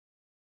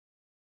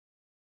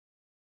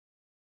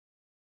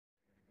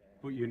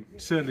But you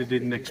certainly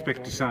didn't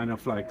expect to sign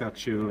off like that,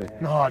 surely.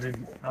 No, I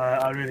didn't.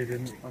 I really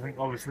didn't. I think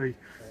obviously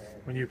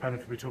we knew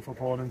Penrith would be tough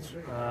opponents.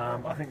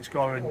 I think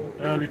scoring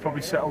early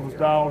probably settled us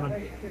down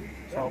and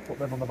sort of put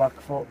them on the back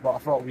foot. But I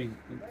thought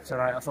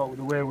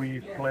the way we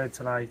played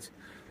tonight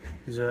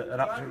is an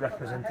absolute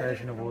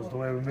representation of us. The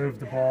way we moved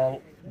the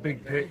ball,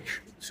 big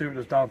pitch, suited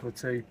us down to a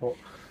T. But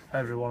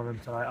every one of them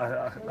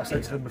tonight, I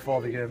said to them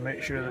before the game,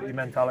 make sure that your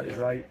mentality is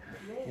right.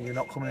 You're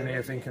not coming in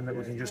here thinking that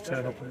we can just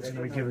turn up and it's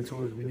going to be given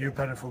to us. We knew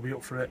Penrith will be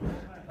up for it,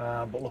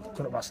 but look,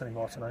 couldn't have asked any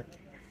more tonight.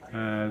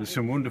 There's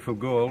some wonderful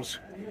goals.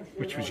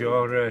 Which was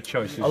your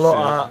choice? The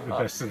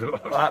best of the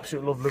lot. I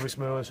absolutely love Lewis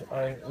Moores.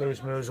 I think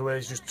Lewis Moores, the way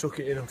he's just took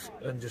it in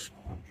and just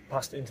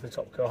passed it into the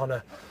top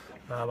corner.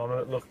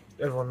 Look,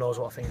 everyone knows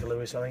what I think of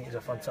Lewis. I think he's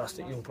a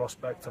fantastic young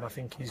prospect, and I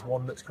think he's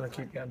one that's going to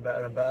keep getting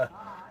better and better.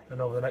 And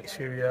over the next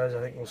few years,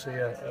 I think we'll see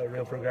a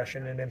real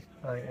progression in him.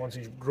 I think once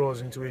he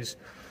grows into his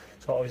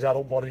sort of his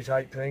adult body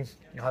type thing,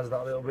 he has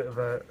that little bit of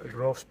a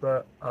growth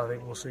spurt. I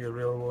think we'll see a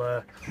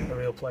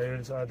real player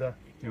inside there.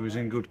 He was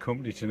in good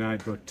company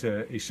tonight,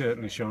 but he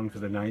certainly shone for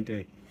the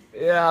 90.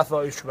 Yeah, I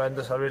thought he was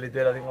tremendous. I really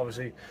did. I think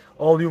obviously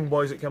all the young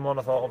boys that came on,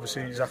 I thought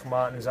obviously Zach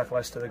Martin and Zach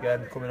Lester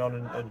again coming on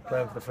and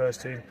playing for the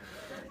first team.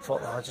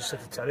 I just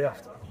said to Terry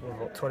after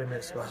about 20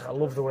 minutes ago, I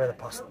love the way they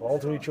passed the ball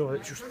to each other.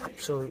 It's just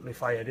absolutely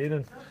fired in,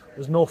 and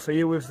there's no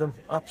fear with them.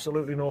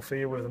 Absolutely no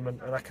fear with them,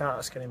 and I can't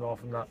ask any more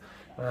from that.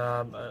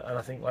 And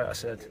I think, like I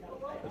said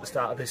at the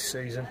start of this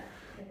season,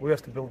 we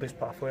have to build this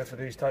pathway for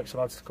these types of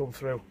lads to come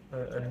through,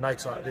 and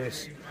nights like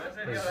this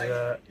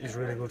is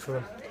really good for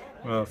them.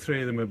 Well, 3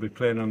 of them will be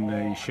playing on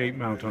the sheep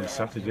mount on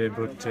Saturday,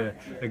 but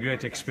a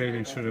great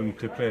experience for them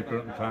to play at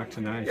Brunton Park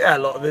tonight. Yeah,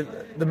 look,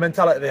 the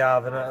mentality they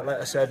have, and like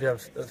I said, I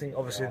think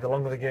obviously the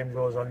longer the game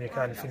goes on, you're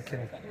kind of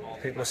thinking,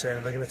 people are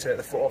saying they're going to take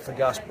the foot off the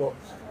gas, but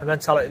the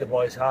mentality the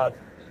boys had,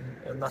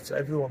 and that's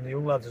everyone, the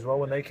young lads as well,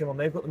 when they came on,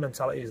 they've got the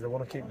mentalities, they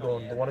want to keep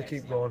going,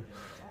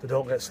 they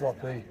don't get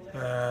sloppy.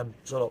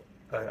 So look,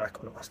 I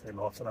couldn't ask any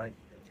more tonight.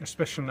 A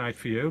special night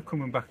for you,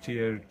 coming back to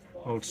your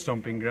old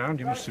stomping ground.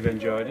 You must have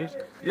enjoyed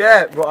it.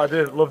 Yeah, well, I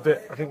did, loved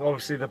it. I think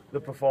obviously the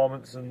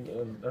performance and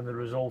the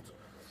result,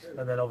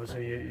 and then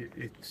obviously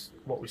it's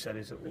what we said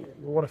is that we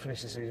want to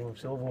finish the season with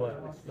silverware.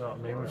 You know what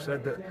I mean? We've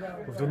said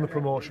that we've done the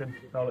promotion.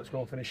 Now let's go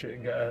and finish it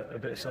and get a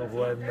bit of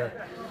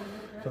silverware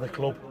for the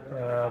club.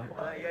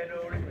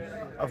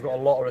 I've got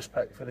a lot of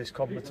respect for this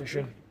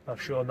competition.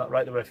 I've shown that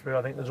right the way through.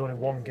 I think there's only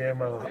one game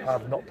where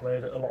I've not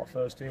played a lot of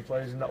first team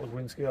players, and that was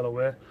Windscale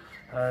away.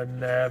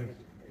 And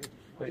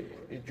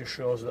it just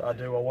shows that I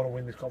want to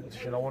win this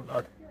competition.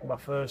 My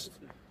first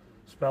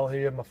spell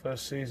here, my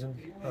first season,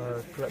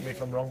 correct me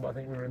if I'm wrong, but I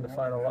think we were in the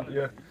final that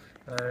year.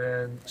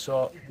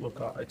 So,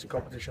 look, it's a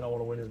competition I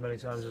want to win as many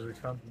times as we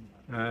can.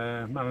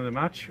 Man of the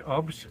match,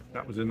 Obbs.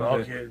 That was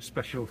another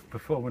special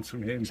performance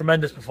from him.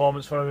 Tremendous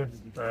performance from him.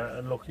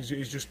 And look, he's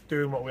just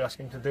doing what we ask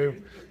him to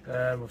do.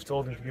 We've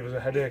told him to give us a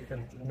headache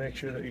and make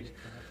sure that he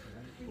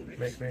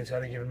makes me and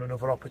Terry give him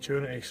another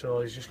opportunity.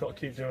 So he's just got to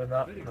keep doing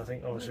that. And I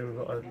think obviously we've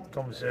got a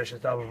conversation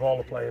to have with all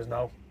the players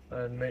now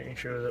and making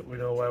sure that we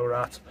know where we're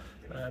at.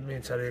 Me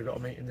and Terry have got a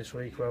meeting this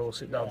week where we'll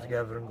sit down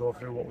together and go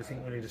through what we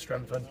think we need to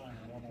strengthen,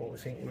 what we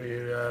think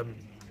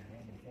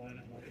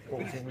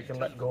we can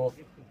let go,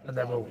 and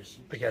then we'll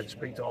again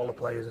speak to all the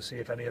players and see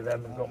if any of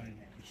them have got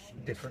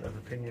different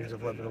opinions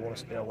of whether they want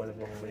to stay or whether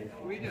they want to leave.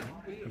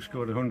 We've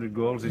scored 100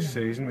 goals this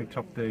season. We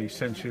topped the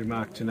century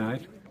mark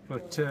tonight.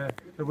 But a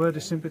word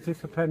of sympathy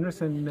for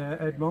Penrith and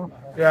Edmore?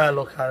 Yeah,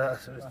 look, to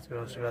be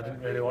honest with you, I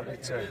didn't really want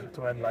it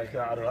to end like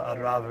that.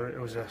 I'd rather it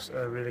was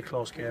a really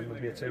close game,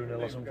 maybe a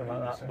 2-0 or something like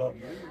that. But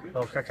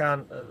look, I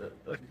can't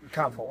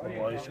fault the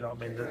boys, you know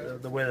what I mean?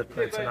 The way they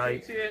played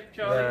tonight,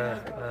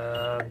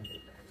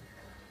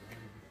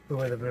 the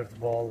way they moved the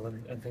ball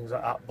and things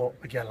like that. But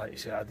again, like you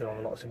say, I do have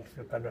a lot of sympathy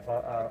for Penrith.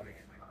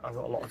 I've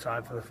got a lot of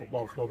time for the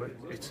football club.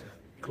 It's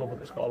a club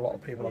that's got a lot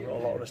of people I've got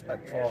a lot of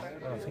respect for,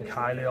 and I think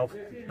highly of.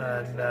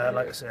 And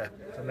like I say,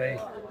 for me,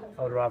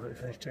 I would rather it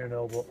finish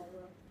 2-0, but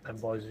them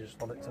boys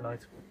just won it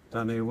tonight.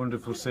 Danny, a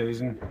wonderful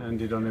season,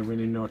 ended on a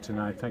winning note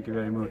tonight. Thank you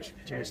very much.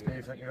 Cheers,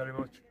 Steve. Thank you very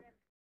much.